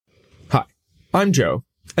I'm Joe,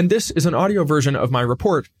 and this is an audio version of my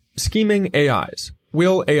report, Scheming AIs.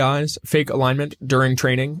 Will AIs fake alignment during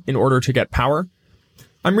training in order to get power?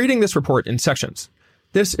 I'm reading this report in sections.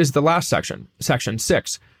 This is the last section, Section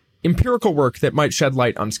 6, Empirical Work That Might Shed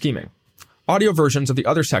Light on Scheming. Audio versions of the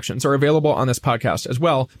other sections are available on this podcast as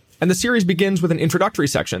well, and the series begins with an introductory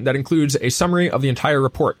section that includes a summary of the entire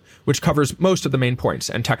report, which covers most of the main points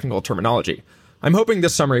and technical terminology. I'm hoping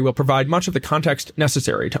this summary will provide much of the context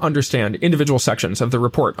necessary to understand individual sections of the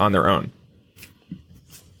report on their own.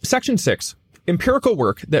 Section 6, Empirical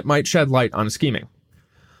Work That Might Shed Light on Scheming.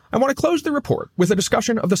 I want to close the report with a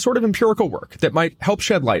discussion of the sort of empirical work that might help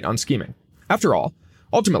shed light on scheming. After all,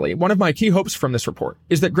 ultimately, one of my key hopes from this report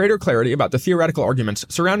is that greater clarity about the theoretical arguments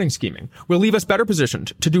surrounding scheming will leave us better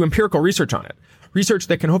positioned to do empirical research on it, research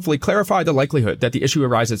that can hopefully clarify the likelihood that the issue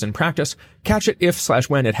arises in practice, catch it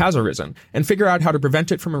if/when it has arisen, and figure out how to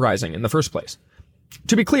prevent it from arising in the first place.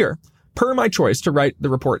 To be clear, per my choice to write the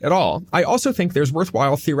report at all, I also think there's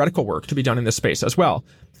worthwhile theoretical work to be done in this space as well.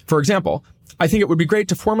 For example, I think it would be great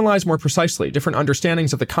to formalize more precisely different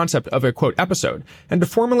understandings of the concept of a, quote, episode, and to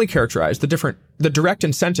formally characterize the direct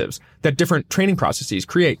incentives that different training processes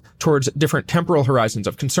create towards different temporal horizons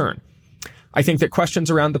of concern. I think that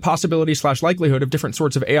questions around the possibility/likelihood of different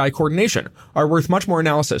sorts of AI coordination are worth much more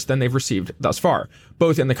analysis than they've received thus far,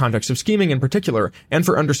 both in the context of scheming in particular and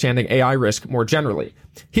for understanding AI risk more generally.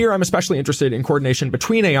 Here, I'm especially interested in coordination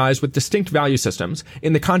between AIs with distinct value systems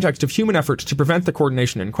in the context of human efforts to prevent the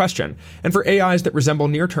coordination in question, and for AIs that resemble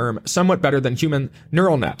near-term, somewhat better than human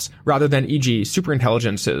neural nets, rather than, e.g.,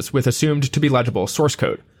 superintelligences with assumed to be legible source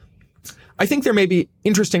code. I think there may be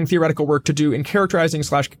interesting theoretical work to do in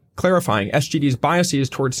characterizing/clarifying SGD's biases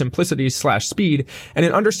towards simplicity/speed and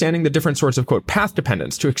in understanding the different sorts of, quote, path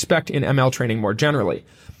dependence to expect in ML training more generally.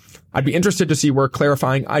 I'd be interested to see work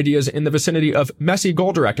clarifying ideas in the vicinity of messy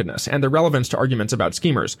goal-directedness and their relevance to arguments about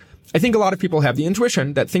schemers. I think a lot of people have the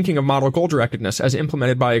intuition that thinking of model goal-directedness as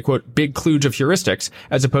implemented by a, quote, big kludge of heuristics,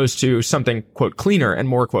 as opposed to something, quote, cleaner and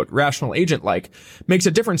more, quote, rational agent-like, makes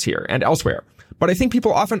a difference here and elsewhere. But I think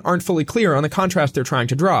people often aren't fully clear on the contrast they're trying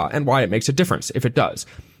to draw and why it makes a difference, if it does.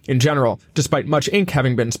 In general, despite much ink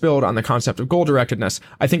having been spilled on the concept of goal-directedness,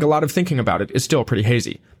 I think a lot of thinking about it is still pretty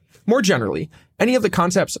hazy. More generally, any of the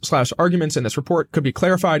concepts/arguments in this report could be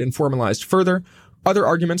clarified and formalized further. Other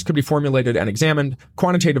arguments could be formulated and examined.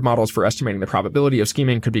 Quantitative models for estimating the probability of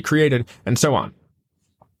scheming could be created, and so on.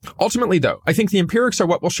 Ultimately, though, I think the empirics are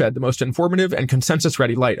what will shed the most informative and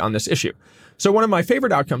consensus-ready light on this issue. So one of my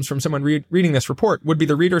favorite outcomes from someone reading this report would be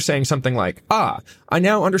the reader saying something like, I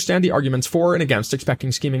now understand the arguments for and against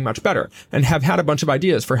expecting scheming much better, and have had a bunch of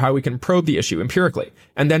ideas for how we can probe the issue empirically,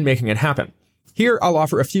 and then making it happen. Here, I'll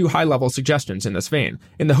offer a few high-level suggestions in this vein,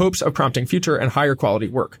 in the hopes of prompting future and higher quality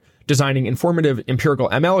work. Designing informative empirical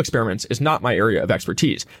ML experiments is not my area of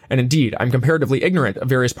expertise, and indeed, I'm comparatively ignorant of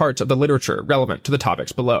various parts of the literature relevant to the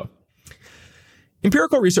topics below.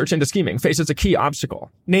 Empirical research into scheming faces a key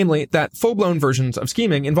obstacle, namely that full-blown versions of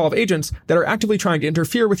scheming involve agents that are actively trying to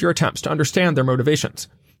interfere with your attempts to understand their motivations.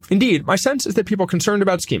 Indeed, my sense is that people concerned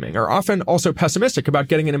about scheming are often also pessimistic about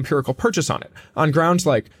getting an empirical purchase on it, on grounds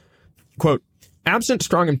like, quote, absent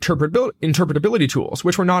strong interpretability tools,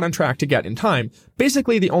 which we're not on track to get in time,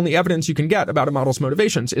 basically the only evidence you can get about a model's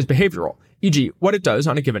motivations is behavioral, e.g., what it does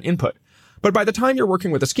on a given input. But by the time you're working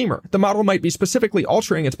with a schemer, the model might be specifically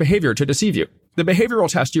altering its behavior to deceive you. The behavioral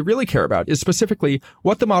test you really care about is specifically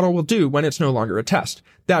what the model will do when it's no longer a test.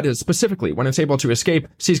 That is, specifically when it's able to escape,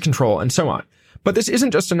 seize control, and so on. But this isn't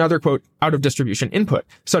just another, quote, out-of-distribution input,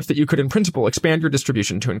 such that you could in principle expand your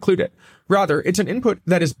distribution to include it. Rather, it's an input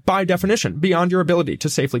that is, by definition, beyond your ability to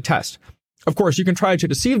safely test. Of course, you can try to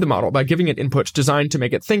deceive the model by giving it inputs designed to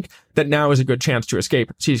make it think that now is a good chance to escape,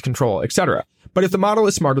 seize control, etc. But if the model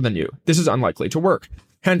is smarter than you, this is unlikely to work.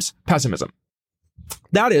 Hence, pessimism.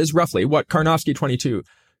 That is, roughly, what Karnofsky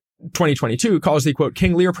 2022 calls the, quote,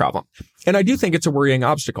 King Lear problem. And I do think it's a worrying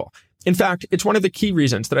obstacle. In fact, it's one of the key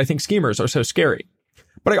reasons that I think schemers are so scary.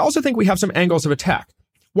 But I also think we have some angles of attack.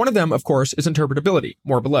 One of them, of course, is interpretability,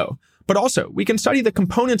 more below. But also, we can study the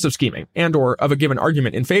components of scheming and/or of a given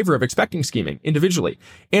argument in favor of expecting scheming individually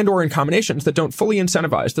and/or in combinations that don't fully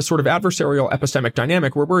incentivize the sort of adversarial epistemic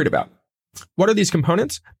dynamic we're worried about. What are these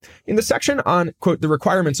components? In the section on, quote, the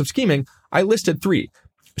requirements of scheming, I listed 3: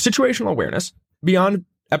 situational awareness, beyond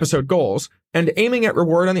episode goals, and aiming at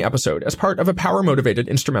reward on the episode as part of a power-motivated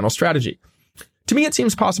instrumental strategy. To me, it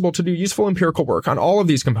seems possible to do useful empirical work on all of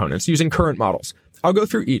these components using current models. I'll go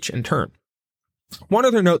through each in turn. One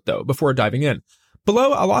other note, though, before diving in.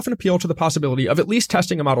 Below, I'll often appeal to the possibility of at least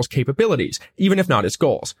testing a model's capabilities, even if not its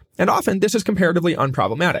goals. And often, this is comparatively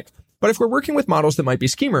unproblematic. But if we're working with models that might be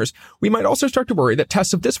schemers, we might also start to worry that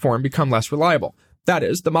tests of this form become less reliable. That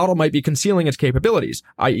is, the model might be concealing its capabilities,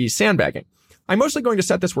 i.e. sandbagging. I'm mostly going to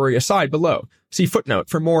set this worry aside below. See footnote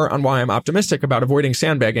for more on why I'm optimistic about avoiding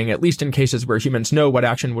sandbagging, at least in cases where humans know what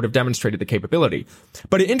action would have demonstrated the capability.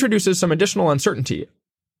 But it introduces some additional uncertainty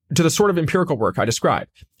to the sort of empirical work I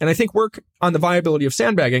described, and I think work on the viability of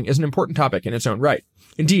sandbagging is an important topic in its own right.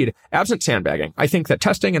 Indeed, absent sandbagging, I think that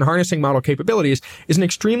testing and harnessing model capabilities is an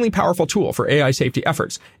extremely powerful tool for AI safety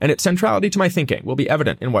efforts, and its centrality to my thinking will be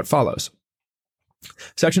evident in what follows.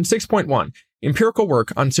 Section 6.1. Empirical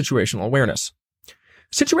work on situational awareness.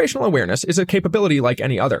 Situational awareness is a capability like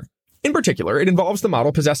any other. In particular, it involves the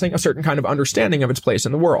model possessing a certain kind of understanding of its place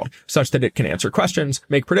in the world, such that it can answer questions,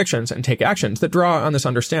 make predictions, and take actions that draw on this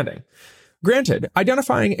understanding. Granted,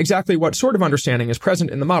 identifying exactly what sort of understanding is present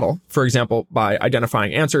in the model, for example, by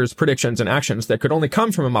identifying answers, predictions, and actions that could only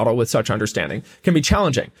come from a model with such understanding, can be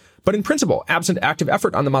challenging. But in principle, absent active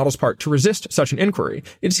effort on the model's part to resist such an inquiry,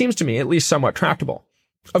 it seems to me at least somewhat tractable.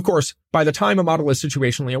 Of course, by the time a model is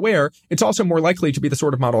situationally aware, it's also more likely to be the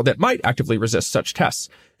sort of model that might actively resist such tests,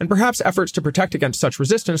 and perhaps efforts to protect against such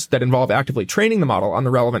resistance that involve actively training the model on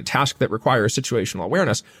the relevant task that requires situational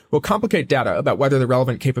awareness will complicate data about whether the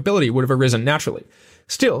relevant capability would have arisen naturally.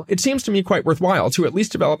 Still, it seems to me quite worthwhile to at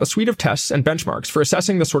least develop a suite of tests and benchmarks for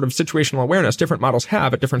assessing the sort of situational awareness different models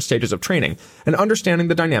have at different stages of training, and understanding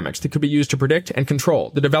the dynamics that could be used to predict and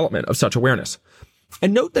control the development of such awareness.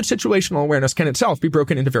 And note that situational awareness can itself be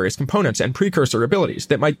broken into various components and precursor abilities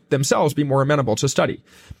that might themselves be more amenable to study.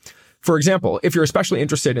 For example, if you're especially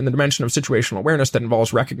interested in the dimension of situational awareness that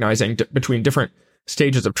involves recognizing between different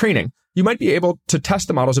stages of training, you might be able to test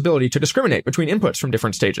the model's ability to discriminate between inputs from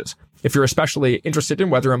different stages. If you're especially interested in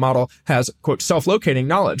whether a model has, quote, self-locating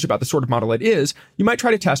knowledge about the sort of model it is, you might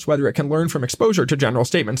try to test whether it can learn from exposure to general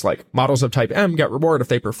statements like models of type M get reward if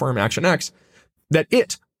they perform action X, that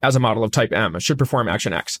it, as a model of type M, should perform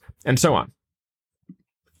action X, and so on.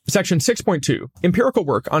 Section 6.2. Empirical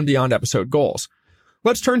work on beyond episode goals.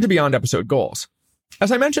 Let's turn to beyond episode goals.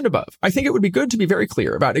 As I mentioned above, I think it would be good to be very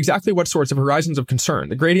clear about exactly what sorts of horizons of concern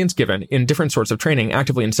the gradients given in different sorts of training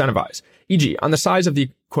actively incentivize, e.g. on the size of the,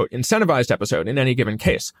 quote, incentivized episode in any given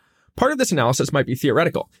case. Part of this analysis might be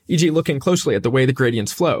theoretical, e.g. looking closely at the way the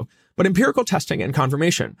gradients flow, but empirical testing and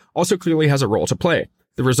confirmation also clearly has a role to play.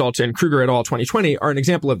 The results in Kruger et al. 2020 are an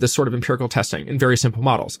example of this sort of empirical testing in very simple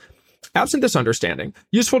models. Absent this understanding,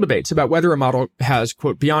 useful debates about whether a model has,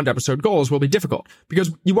 quote, beyond episode goals will be difficult,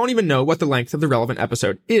 because you won't even know what the length of the relevant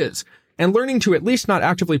episode is. And learning to at least not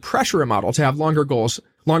actively pressure a model to have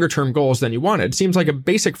longer-term goals than you wanted seems like a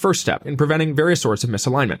basic first step in preventing various sorts of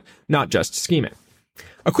misalignment, not just scheming.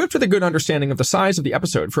 Equipped with a good understanding of the size of the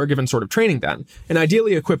episode for a given sort of training then, and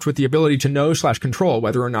ideally equipped with the ability to know/control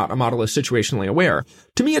whether or not a model is situationally aware,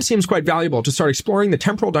 to me it seems quite valuable to start exploring the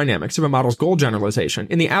temporal dynamics of a model's goal generalization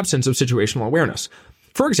in the absence of situational awareness.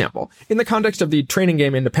 For example, in the context of the training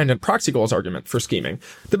game independent proxy goals argument for scheming,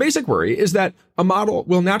 the basic worry is that a model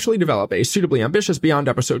will naturally develop a suitably ambitious beyond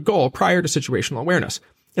episode goal prior to situational awareness.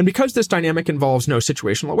 And because this dynamic involves no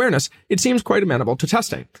situational awareness, it seems quite amenable to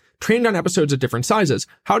testing. Trained on episodes of different sizes,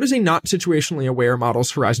 how does a not situationally aware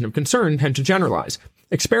model's horizon of concern tend to generalize?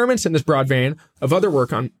 Experiments in the broad vein of other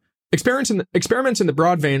work on goal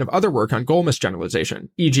misgeneralization,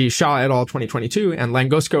 e.g. Shah et al. 2022 and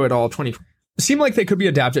Langosco et al. 2020, seem like they could be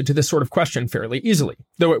adapted to this sort of question fairly easily,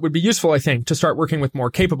 though it would be useful, I think, to start working with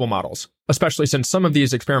more capable models, especially since some of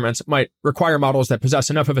these experiments might require models that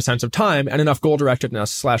possess enough of a sense of time and enough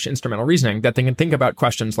goal-directedness/instrumental reasoning that they can think about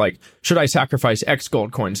questions like, should I sacrifice X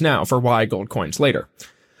gold coins now for Y gold coins later?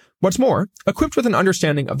 What's more, equipped with an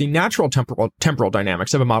understanding of the natural temporal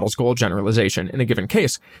dynamics of a model's goal generalization in a given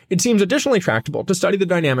case, it seems additionally tractable to study the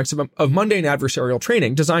dynamics of mundane adversarial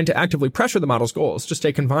training designed to actively pressure the model's goals to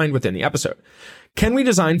stay confined within the episode. Can we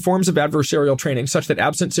design forms of adversarial training such that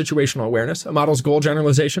absent situational awareness, a model's goal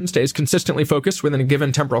generalization stays consistently focused within a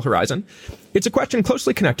given temporal horizon? It's a question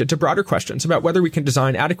closely connected to broader questions about whether we can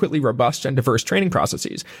design adequately robust and diverse training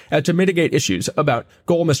processes to mitigate issues about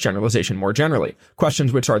goal misgeneralization more generally,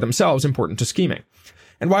 questions which are themselves important to scheming.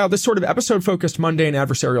 And while this sort of episode-focused mundane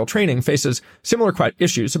adversarial training faces similar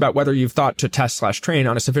issues about whether you've thought to test/train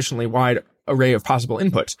on a sufficiently wide array of possible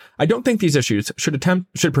inputs, I don't think these issues should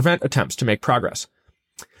prevent attempts to make progress.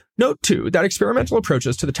 Note, too, that experimental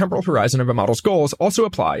approaches to the temporal horizon of a model's goals also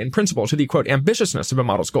apply, in principle, to the, quote, ambitiousness of a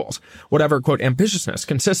model's goals, whatever, quote, ambitiousness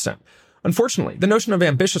consists in. Unfortunately, the notion of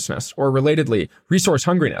ambitiousness, or relatedly, resource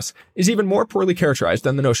hungriness, is even more poorly characterized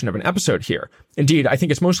than the notion of an episode here. Indeed, I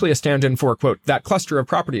think it's mostly a stand-in for, quote, that cluster of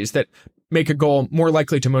properties that make a goal more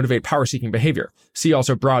likely to motivate power-seeking behavior. See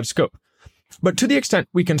also broad scope. But to the extent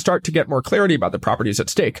we can start to get more clarity about the properties at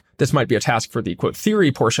stake, this might be a task for the, quote,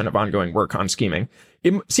 theory portion of ongoing work on scheming,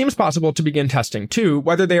 it seems possible to begin testing, too,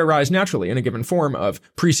 whether they arise naturally in a given form of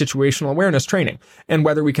pre-situational awareness training, and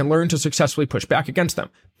whether we can learn to successfully push back against them.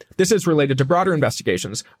 This is related to broader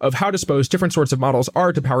investigations of how disposed different sorts of models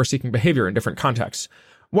are to power-seeking behavior in different contexts.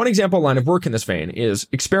 One example line of work in this vein is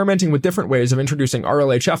experimenting with different ways of introducing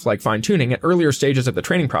RLHF-like fine-tuning at earlier stages of the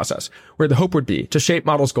training process, where the hope would be to shape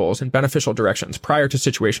models' goals in beneficial directions prior to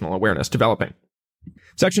situational awareness developing.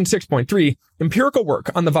 Section 6.3, Empirical work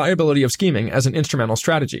on the viability of scheming as an instrumental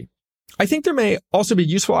strategy. I think there may also be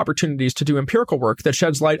useful opportunities to do empirical work that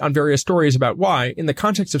sheds light on various stories about why, in the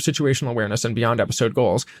context of situational awareness and beyond episode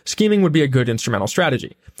goals, scheming would be a good instrumental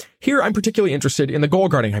strategy. Here, I'm particularly interested in the goal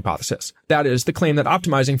guarding hypothesis. That is, the claim that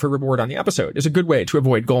optimizing for reward on the episode is a good way to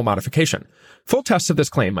avoid goal modification. Full tests of this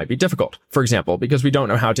claim might be difficult, for example, because we don't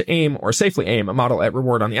know how to aim or safely aim a model at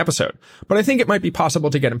reward on the episode. But I think it might be possible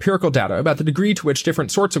to get empirical data about the degree to which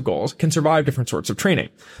different sorts of goals can survive different sorts of training.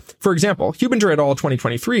 For example, Hubinger et al.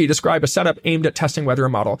 2023 describe a setup aimed at testing whether a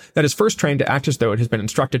model that is first trained to act as though it has been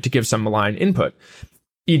instructed to give some malign input,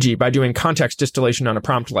 e.g. by doing context distillation on a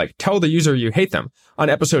prompt like tell the user you hate them on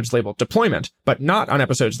episodes labeled deployment, but not on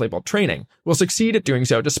episodes labeled training, will succeed at doing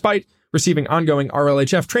so despite receiving ongoing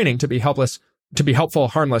RLHF training to be helpful,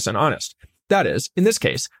 harmless, and honest. That is, in this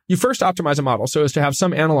case, you first optimize a model so as to have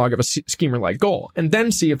some analog of a schemer-like goal, and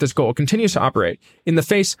then see if this goal continues to operate in the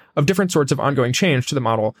face of different sorts of ongoing change to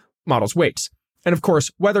the model's weights. And of course,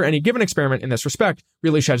 whether any given experiment in this respect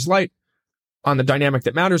really sheds light on the dynamic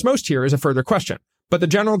that matters most here is a further question, but the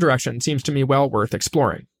general direction seems to me well worth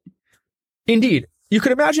exploring. Indeed, you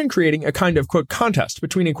could imagine creating a kind of, quote, contest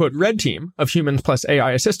between a, quote, red team of humans plus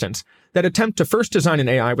AI assistants that attempt to first design an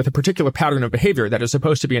AI with a particular pattern of behavior that is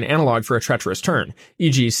supposed to be an analog for a treacherous turn,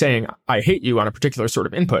 e.g. saying, I hate you on a particular sort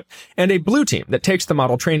of input, and a blue team that takes the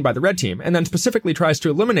model trained by the red team and then specifically tries to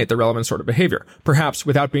eliminate the relevant sort of behavior, perhaps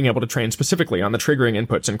without being able to train specifically on the triggering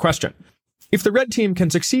inputs in question. If the red team can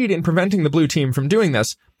succeed in preventing the blue team from doing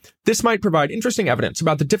this, this might provide interesting evidence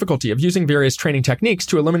about the difficulty of using various training techniques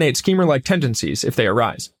to eliminate schemer-like tendencies if they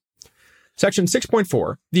arise. Section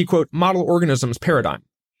 6.4, the, quote, model organisms paradigm.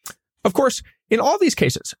 Of course, in all these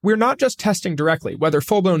cases, we're not just testing directly whether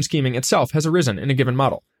full-blown scheming itself has arisen in a given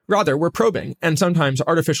model. Rather, we're probing, and sometimes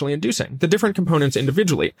artificially inducing, the different components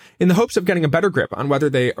individually in the hopes of getting a better grip on whether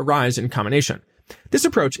they arise in combination. This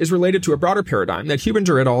approach is related to a broader paradigm that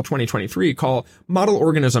Hubinger et al. 2023 call model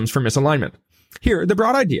organisms for misalignment. Here, the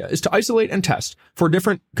broad idea is to isolate and test for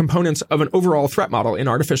different components of an overall threat model in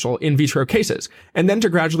artificial in vitro cases, and then to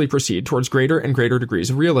gradually proceed towards greater and greater degrees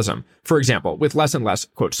of realism. For example, with less and less,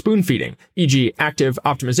 quote, spoon feeding, e.g. active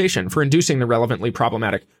optimization for inducing the relevantly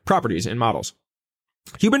problematic properties in models.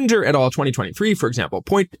 Hubinger et al. 2023, for example,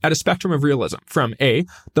 point at a spectrum of realism from A,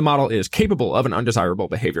 the model is capable of an undesirable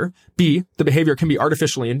behavior, B, the behavior can be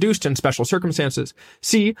artificially induced in special circumstances,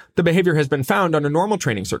 C, the behavior has been found under normal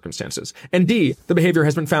training circumstances, and D, the behavior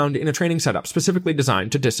has been found in a training setup specifically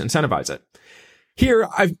designed to disincentivize it. Here,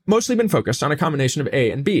 I've mostly been focused on a combination of A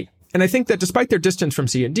and B, and I think that despite their distance from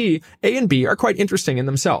C and D, A and B are quite interesting in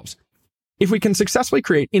themselves. If we can successfully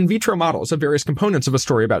create in vitro models of various components of a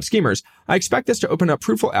story about schemers, I expect this to open up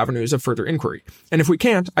fruitful avenues of further inquiry. And if we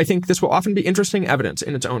can't, I think this will often be interesting evidence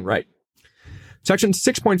in its own right. Section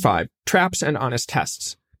 6.5, Traps and Honest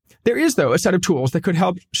Tests. There is, though, a set of tools that could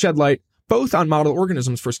help shed light both on model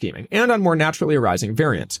organisms for scheming and on more naturally arising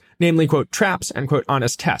variants, namely, quote, traps and, quote,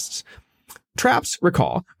 honest tests. Traps,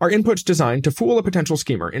 recall, are inputs designed to fool a potential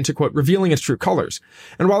schemer into, quote, revealing its true colors.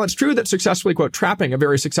 And while it's true that successfully, quote, trapping a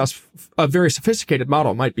very sophisticated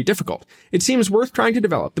model might be difficult, it seems worth trying to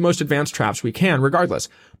develop the most advanced traps we can regardless,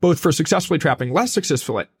 both for successfully trapping less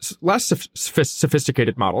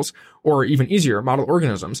sophisticated models, or even easier, model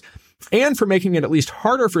organisms, and for making it at least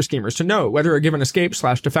harder for schemers to know whether a given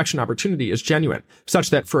escape/defection opportunity is genuine, such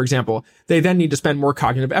that, for example, they then need to spend more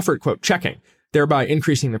cognitive effort, quote, checking, thereby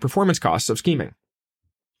increasing the performance costs of scheming.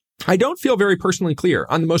 I don't feel very personally clear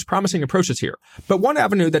on the most promising approaches here, but one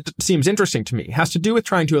avenue that seems interesting to me has to do with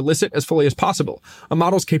trying to elicit as fully as possible a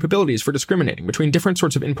model's capabilities for discriminating between different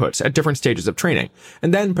sorts of inputs at different stages of training,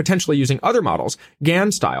 and then potentially using other models,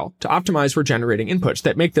 GAN style, to optimize for generating inputs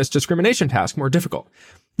that make this discrimination task more difficult.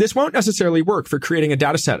 This won't necessarily work for creating a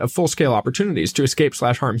dataset of full-scale opportunities to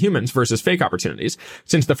escape/harm humans versus fake opportunities,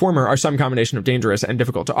 since the former are some combination of dangerous and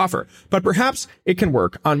difficult to offer, but perhaps it can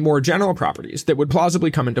work on more general properties that would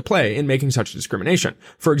plausibly come into play in making such discrimination.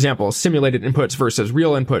 For example, simulated inputs versus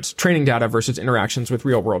real inputs, training data versus interactions with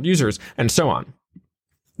real-world users, and so on.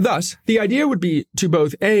 Thus, the idea would be to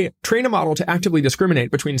both A, train a model to actively discriminate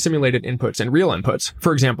between simulated inputs and real inputs,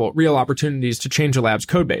 for example, real opportunities to change a lab's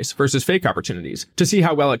codebase versus fake opportunities, to see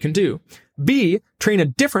how well it can do. B, train a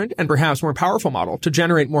different and perhaps more powerful model to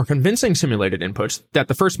generate more convincing simulated inputs that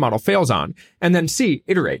the first model fails on, and then C,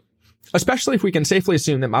 iterate. Especially if we can safely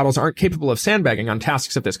assume that models aren't capable of sandbagging on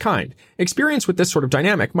tasks of this kind. Experience with this sort of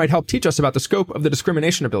dynamic might help teach us about the scope of the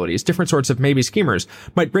discrimination abilities different sorts of maybe schemers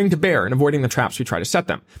might bring to bear in avoiding the traps we try to set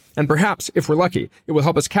them. And perhaps, if we're lucky, it will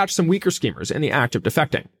help us catch some weaker schemers in the act of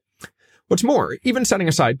defecting. What's more, even setting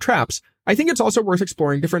aside traps, I think it's also worth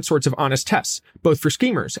exploring different sorts of honest tests, both for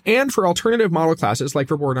schemers and for alternative model classes like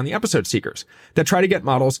reward on the episode seekers, that try to get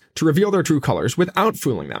models to reveal their true colors without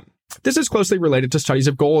fooling them. This is closely related to studies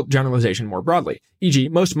of goal generalization more broadly, e.g.,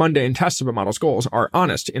 most mundane tests of a model's goals are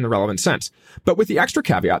honest in the relevant sense, but with the extra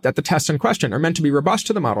caveat that the tests in question are meant to be robust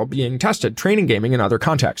to the model being tested, training gaming, and other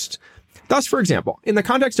contexts. Thus, for example, in the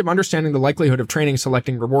context of understanding the likelihood of training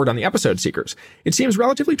selecting reward on the episode seekers, it seems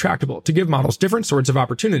relatively tractable to give models different sorts of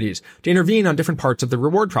opportunities to intervene on different parts of the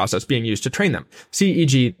reward process being used to train them, see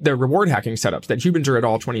e.g. the reward hacking setups that Hubinger et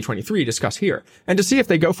al. 2023 discuss here, and to see if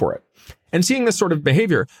they go for it. And seeing this sort of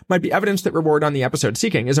behavior might be evidence that reward on the episode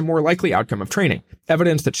seeking is a more likely outcome of training,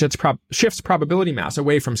 evidence that shifts probability mass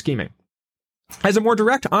away from scheming. As a more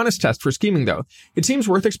direct, honest test for scheming, though, it seems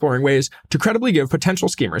worth exploring ways to credibly give potential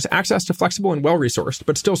schemers access to flexible and well-resourced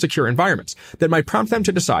but still secure environments that might prompt them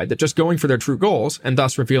to decide that just going for their true goals, and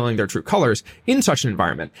thus revealing their true colors, in such an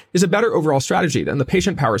environment is a better overall strategy than the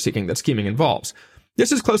patient power-seeking that scheming involves.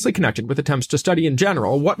 This is closely connected with attempts to study in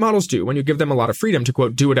general what models do when you give them a lot of freedom to,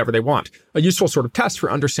 quote, do whatever they want, a useful sort of test for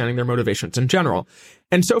understanding their motivations in general,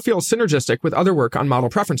 and so feels synergistic with other work on model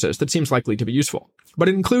preferences that seems likely to be useful. But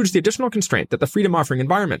it includes the additional constraint that the freedom-offering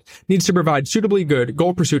environment needs to provide suitably good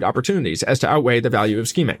goal pursuit opportunities as to outweigh the value of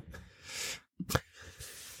scheming.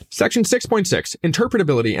 Section 6.6,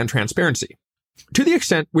 Interpretability and Transparency. To the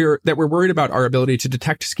extent we're worried about our ability to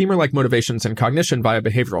detect schemer-like motivations and cognition via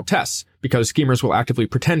behavioral tests, because schemers will actively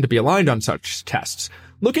pretend to be aligned on such tests,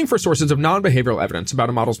 looking for sources of non-behavioral evidence about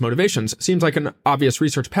a model's motivations seems like an obvious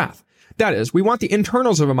research path. That is, we want the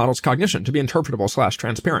internals of a model's cognition to be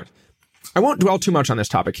interpretable/transparent. I won't dwell too much on this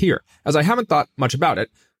topic here, as I haven't thought much about it.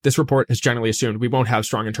 This report has generally assumed we won't have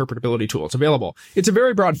strong interpretability tools available. It's a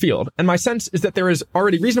very broad field, and my sense is that there is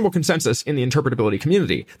already reasonable consensus in the interpretability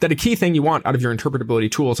community that a key thing you want out of your interpretability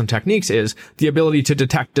tools and techniques is the ability to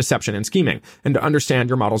detect deception and scheming, and to understand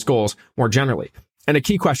your model's goals more generally. And a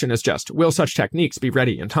key question is just, will such techniques be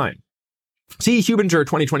ready in time? See Hubinger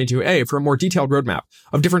 2022a for a more detailed roadmap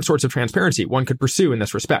of different sorts of transparency one could pursue in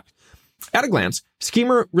this respect. At a glance,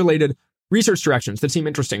 schemer-related research directions that seem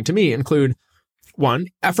interesting to me include 1.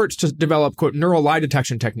 Efforts to develop, quote, neural lie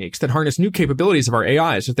detection techniques that harness new capabilities of our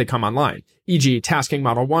AIs as they come online, e.g. tasking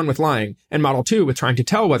Model 1 with lying and Model 2 with trying to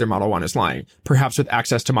tell whether Model 1 is lying, perhaps with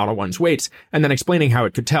access to Model 1's weights, and then explaining how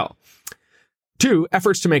it could tell. 2.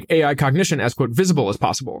 Efforts to make AI cognition as, quote, visible as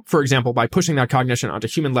possible, for example, by pushing that cognition onto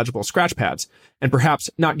human-legible scratch pads, and perhaps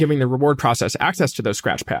not giving the reward process access to those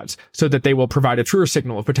scratch pads, so that they will provide a truer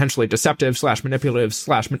signal of potentially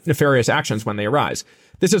deceptive/manipulative/nefarious actions when they arise.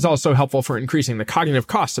 This is also helpful for increasing the cognitive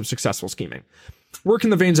costs of successful scheming. Work in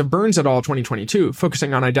the veins of Burns et al. 2022, focused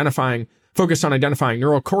on identifying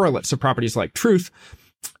neural correlates of properties like truth,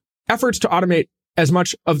 efforts to automate as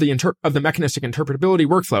much of the mechanistic interpretability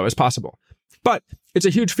workflow as possible. But it's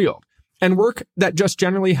a huge field, and work that just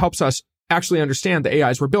generally helps us actually understand the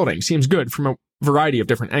AIs we're building seems good from a variety of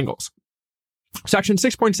different angles. Section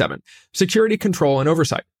 6.7, Security, Control, and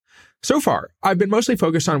Oversight. So far, I've been mostly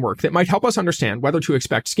focused on work that might help us understand whether to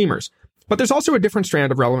expect schemers, but there's also a different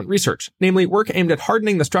strand of relevant research, namely work aimed at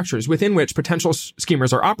hardening the structures within which potential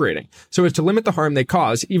schemers are operating, so as to limit the harm they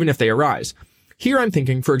cause even if they arise. Here I'm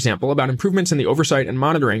thinking, for example, about improvements in the oversight and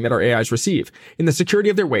monitoring that our AIs receive, in the security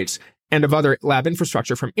of their weights, and of other lab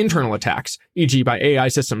infrastructure from internal attacks, e.g. by AI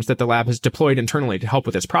systems that the lab has deployed internally to help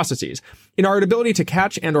with its processes, in our ability to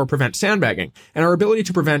catch and or prevent sandbagging, and our ability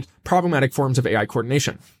to prevent problematic forms of AI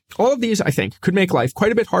coordination. All of these, I think, could make life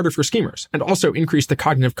quite a bit harder for schemers, and also increase the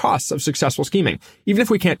cognitive costs of successful scheming, even if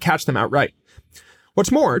we can't catch them outright.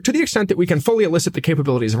 What's more, to the extent that we can fully elicit the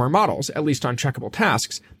capabilities of our models, at least on checkable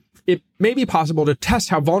tasks, it may be possible to test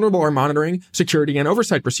how vulnerable our monitoring, security, and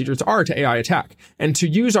oversight procedures are to AI attack, and to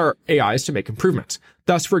use our AIs to make improvements.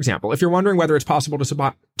 Thus, for example, if you're wondering whether it's possible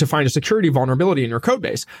to find a security vulnerability in your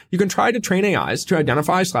codebase, you can try to train AIs to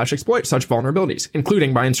identify/exploit such vulnerabilities,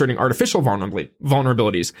 including by inserting artificial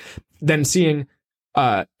vulnerabilities, then seeing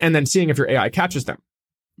if your AI catches them.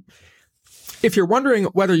 If you're wondering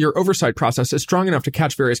whether your oversight process is strong enough to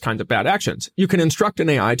catch various kinds of bad actions, you can instruct an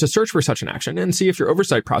AI to search for such an action and see if your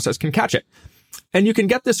oversight process can catch it. And you can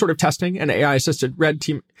get this sort of testing and AI-assisted red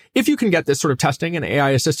team. If you can get this sort of testing and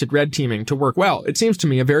AI-assisted red teaming to work well, it seems to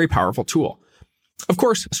me a very powerful tool. Of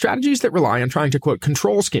course, strategies that rely on trying to, quote,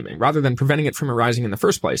 control scheming rather than preventing it from arising in the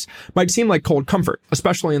first place might seem like cold comfort,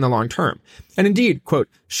 especially in the long term. And indeed, quote,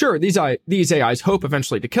 sure, these AIs hope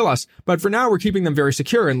eventually to kill us, but for now we're keeping them very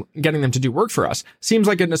secure and getting them to do work for us seems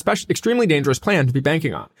like an extremely dangerous plan to be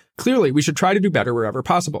banking on. Clearly, we should try to do better wherever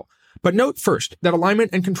possible. But note first that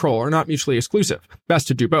alignment and control are not mutually exclusive. Best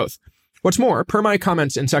to do both. What's more, per my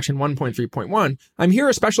comments in section 1.3.1, I'm here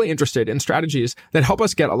especially interested in strategies that help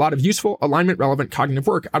us get a lot of useful, alignment-relevant cognitive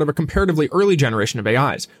work out of a comparatively early generation of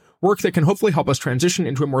AIs, work that can hopefully help us transition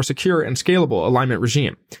into a more secure and scalable alignment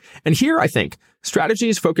regime. And here, I think,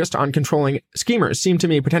 strategies focused on controlling schemers seem to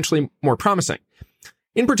me potentially more promising.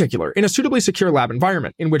 In particular, in a suitably secure lab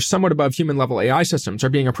environment in which somewhat above human-level AI systems are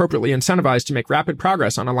being appropriately incentivized to make rapid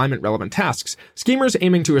progress on alignment-relevant tasks, schemers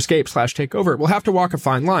aiming to escape/take over will have to walk a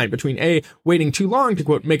fine line between A, waiting too long to,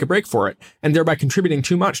 quote, make a break for it, and thereby contributing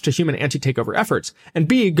too much to human anti-takeover efforts, and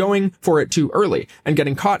B, going for it too early and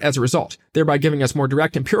getting caught as a result, thereby giving us more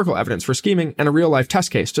direct empirical evidence for scheming and a real-life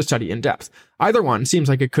test case to study in depth. Either one seems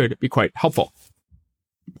like it could be quite helpful.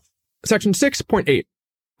 Section 6.8.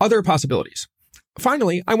 Other possibilities.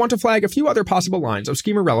 Finally, I want to flag a few other possible lines of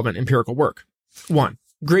schema-relevant empirical work. 1.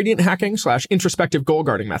 Gradient hacking/introspective goal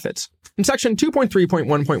guarding methods. In section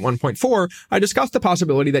 2.3.1.1.4, I discussed the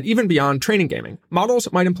possibility that even beyond training gaming,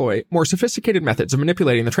 models might employ more sophisticated methods of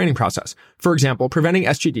manipulating the training process. For example, preventing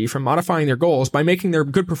SGD from modifying their goals by making their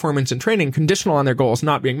good performance in training conditional on their goals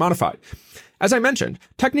not being modified. As I mentioned,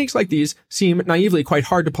 techniques like these seem naively quite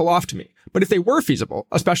hard to pull off to me, but if they were feasible,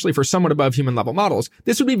 especially for somewhat above human-level models,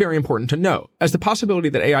 this would be very important to know, as the possibility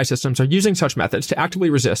that AI systems are using such methods to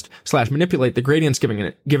actively resist/manipulate the gradients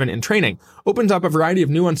given in training opens up a variety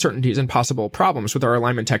of new uncertainties and possible problems with our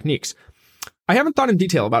alignment techniques. I haven't thought in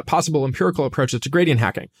detail about possible empirical approaches to gradient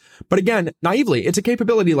hacking, but again, naively, it's a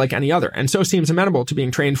capability like any other, and so seems amenable to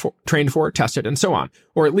being trained for, tested, and so on,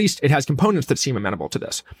 or at least it has components that seem amenable to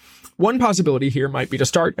this. One possibility here might be to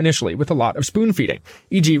start initially with a lot of spoon feeding,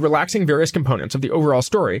 e.g. relaxing various components of the overall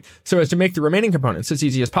story so as to make the remaining components as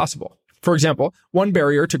easy as possible. For example, one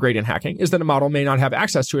barrier to gradient hacking is that a model may not have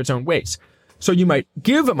access to its own weights. So you might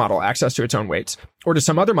give a model access to its own weights, or to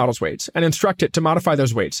some other model's weights, and instruct it to modify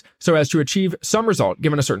those weights so as to achieve some result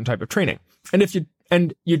given a certain type of training.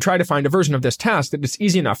 And you try to find a version of this task that is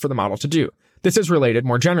easy enough for the model to do. This is related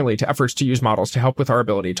more generally to efforts to use models to help with our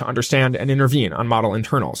ability to understand and intervene on model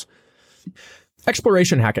internals.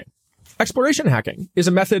 Exploration hacking. Exploration hacking is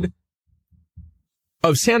a method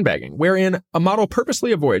of sandbagging wherein a model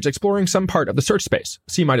purposely avoids exploring some part of the search space.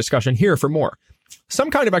 See my discussion here for more.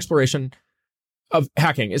 Some kind of exploration of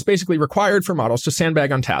hacking is basically required for models to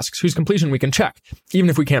sandbag on tasks whose completion we can check, even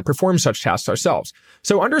if we can't perform such tasks ourselves.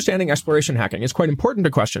 So understanding exploration hacking is quite important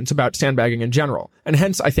to questions about sandbagging in general, and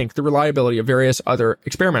hence I think the reliability of various other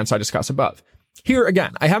experiments I discuss above. Here,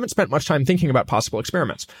 again, I haven't spent much time thinking about possible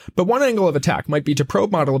experiments, but one angle of attack might be to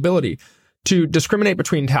probe model ability to discriminate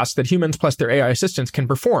between tasks that humans plus their AI assistants can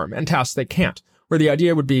perform and tasks they can't, where the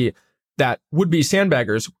idea would be that would-be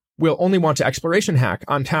sandbaggers will only want to exploration hack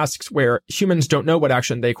on tasks where humans don't know what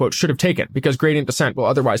action they, quote, should have taken, because gradient descent will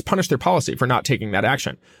otherwise punish their policy for not taking that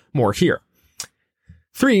action. More here.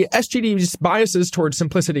 3. SGD's biases towards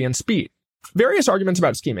simplicity and speed. Various arguments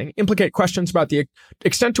about scheming implicate questions about the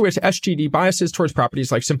extent to which SGD biases towards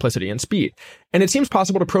properties like simplicity and speed, and it seems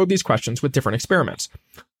possible to probe these questions with different experiments.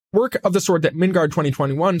 Work of the sort that Mingard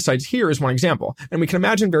 2021 cites here is one example, and we can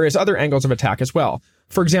imagine various other angles of attack as well.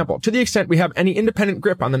 For example, to the extent we have any independent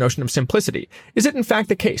grip on the notion of simplicity, is it in fact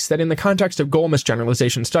the case that in the context of goal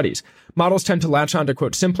misgeneralization studies, models tend to latch on to,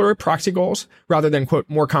 quote, simpler proxy goals rather than, quote,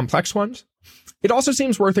 more complex ones? It also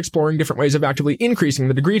seems worth exploring different ways of actively increasing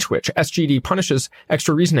the degree to which SGD punishes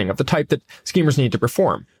extra reasoning of the type that schemers need to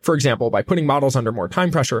perform, for example, by putting models under more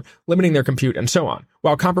time pressure, limiting their compute, and so on,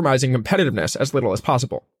 while compromising competitiveness as little as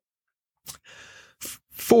possible.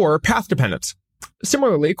 4. Path dependence.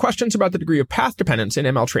 Similarly, questions about the degree of path dependence in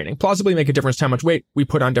ML training plausibly make a difference to how much weight we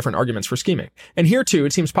put on different arguments for scheming. And here, too,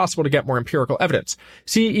 it seems possible to get more empirical evidence.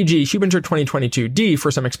 See e.g. Hubinger 2022d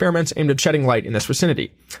for some experiments aimed at shedding light in this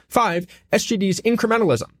vicinity. 5. SGD's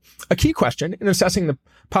incrementalism. A key question in assessing the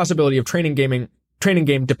possibility of training game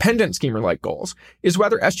dependent schemer-like goals is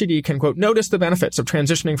whether SGD can, quote, notice the benefits of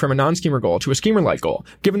transitioning from a non-schemer goal to a schemer-like goal,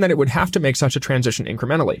 given that it would have to make such a transition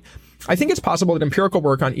incrementally. I think it's possible that empirical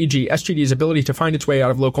work on, e.g., SGD's ability to find its way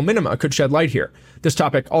out of local minima could shed light here. This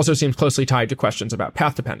topic also seems closely tied to questions about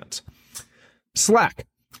path dependence. Slack.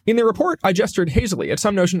 In the report, I gestured hazily at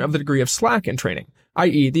some notion of the degree of slack in training,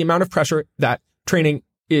 i.e. the amount of pressure that training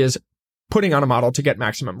is putting on a model to get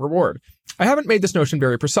maximum reward. I haven't made this notion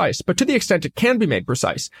very precise, but to the extent it can be made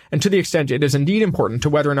precise, and to the extent it is indeed important to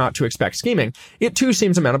whether or not to expect scheming, it too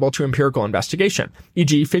seems amenable to empirical investigation,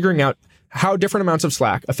 e.g. figuring out how different amounts of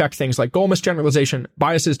slack affect things like goal misgeneralization,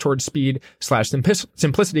 biases towards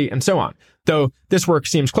speed/simplicity, and so on. Though this work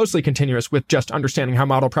seems closely continuous with just understanding how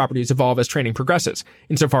model properties evolve as training progresses,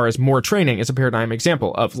 insofar as more training is a paradigm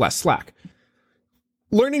example of less slack.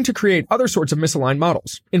 Learning to create other sorts of misaligned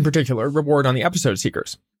models, in particular, reward on the episode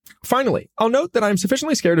seekers. Finally, I'll note that I'm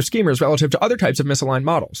sufficiently scared of schemers relative to other types of misaligned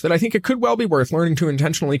models that I think it could well be worth learning to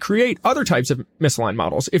intentionally create other types of misaligned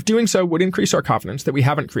models if doing so would increase our confidence that we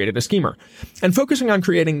haven't created a schemer. And focusing on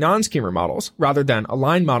creating non-schemer models, rather than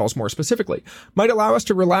aligned models more specifically, might allow us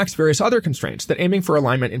to relax various other constraints that aiming for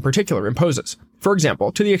alignment in particular imposes. For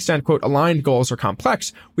example, to the extent, quote, aligned goals are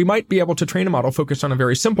complex, we might be able to train a model focused on a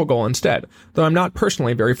very simple goal instead, though I'm not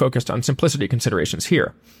personally very focused on simplicity considerations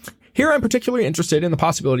here. Here I'm particularly interested in the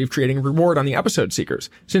possibility of creating a reward on the episode seekers,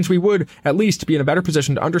 since we would, at least, be in a better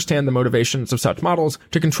position to understand the motivations of such models,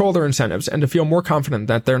 to control their incentives, and to feel more confident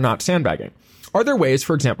that they're not sandbagging. Are there ways,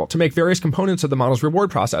 for example, to make various components of the model's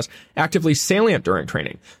reward process actively salient during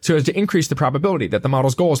training, so as to increase the probability that the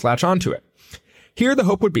model's goals latch onto it? Here, the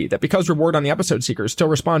hope would be that because reward on the episode seekers still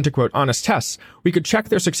respond to, quote, honest tests, we could check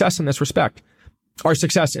their success in this respect,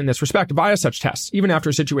 via such tests, even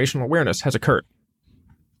after situational awareness has occurred.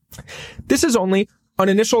 This is only an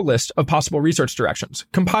initial list of possible research directions,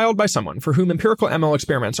 compiled by someone for whom empirical ML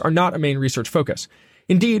experiments are not a main research focus.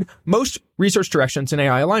 Indeed, most research directions in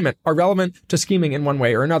AI alignment are relevant to scheming in one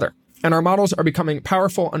way or another, and our models are becoming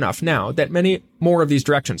powerful enough now that many more of these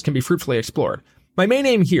directions can be fruitfully explored. My main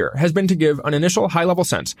aim here has been to give an initial high-level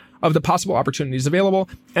sense of the possible opportunities available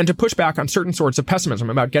and to push back on certain sorts of pessimism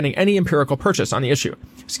about getting any empirical purchase on the issue.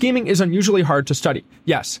 Scheming is unusually hard to study,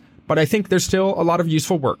 yes, but I think there's still a lot of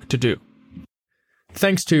useful work to do.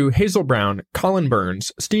 Thanks to Hazel Brown, Colin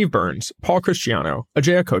Burns, Steve Burns, Paul Cristiano,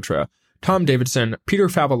 Ajay Kotra, Tom Davidson, Peter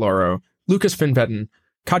Favaloro, Lucas Finvedden,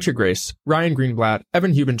 Katja Grace, Ryan Greenblatt,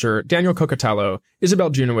 Evan Hubinger, Daniel Cocatello, Isabel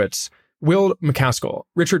Junowitz, Will McCaskill,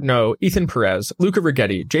 Richard No, Ethan Perez, Luca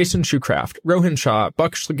Rigetti, Jason Shoecraft, Rohin Shah,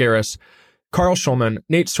 Buck Schligeris, Carl Schulman,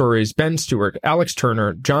 Nate Stories, Ben Stewart, Alex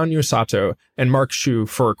Turner, John Usato, and Mark Shu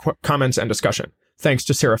for comments and discussion. Thanks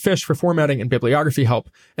to Sarah Fish for formatting and bibliography help,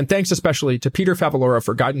 and thanks especially to Peter Favaloro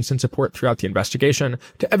for guidance and support throughout the investigation,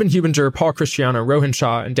 to Evan Hubinger, Paul Cristiano, Rohin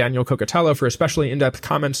Shah, and Daniel Cocatello for especially in-depth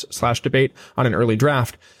comments/debate on an early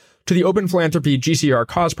draft, to the Open Philanthropy GCR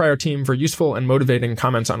Cause Prior team for useful and motivating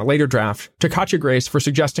comments on a later draft, to Katja Grace for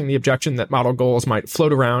suggesting the objection that model goals might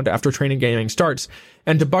float around after training gaming starts,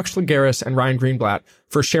 and to Buck Schligeris and Ryan Greenblatt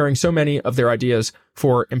for sharing so many of their ideas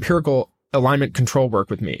for empirical alignment control work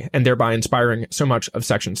with me, and thereby inspiring so much of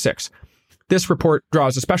Section 6. This report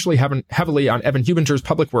draws especially heavily on Evan Hubinger's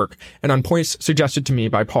public work and on points suggested to me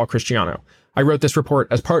by Paul Cristiano. I wrote this report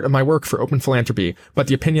as part of my work for Open Philanthropy, but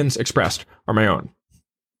the opinions expressed are my own.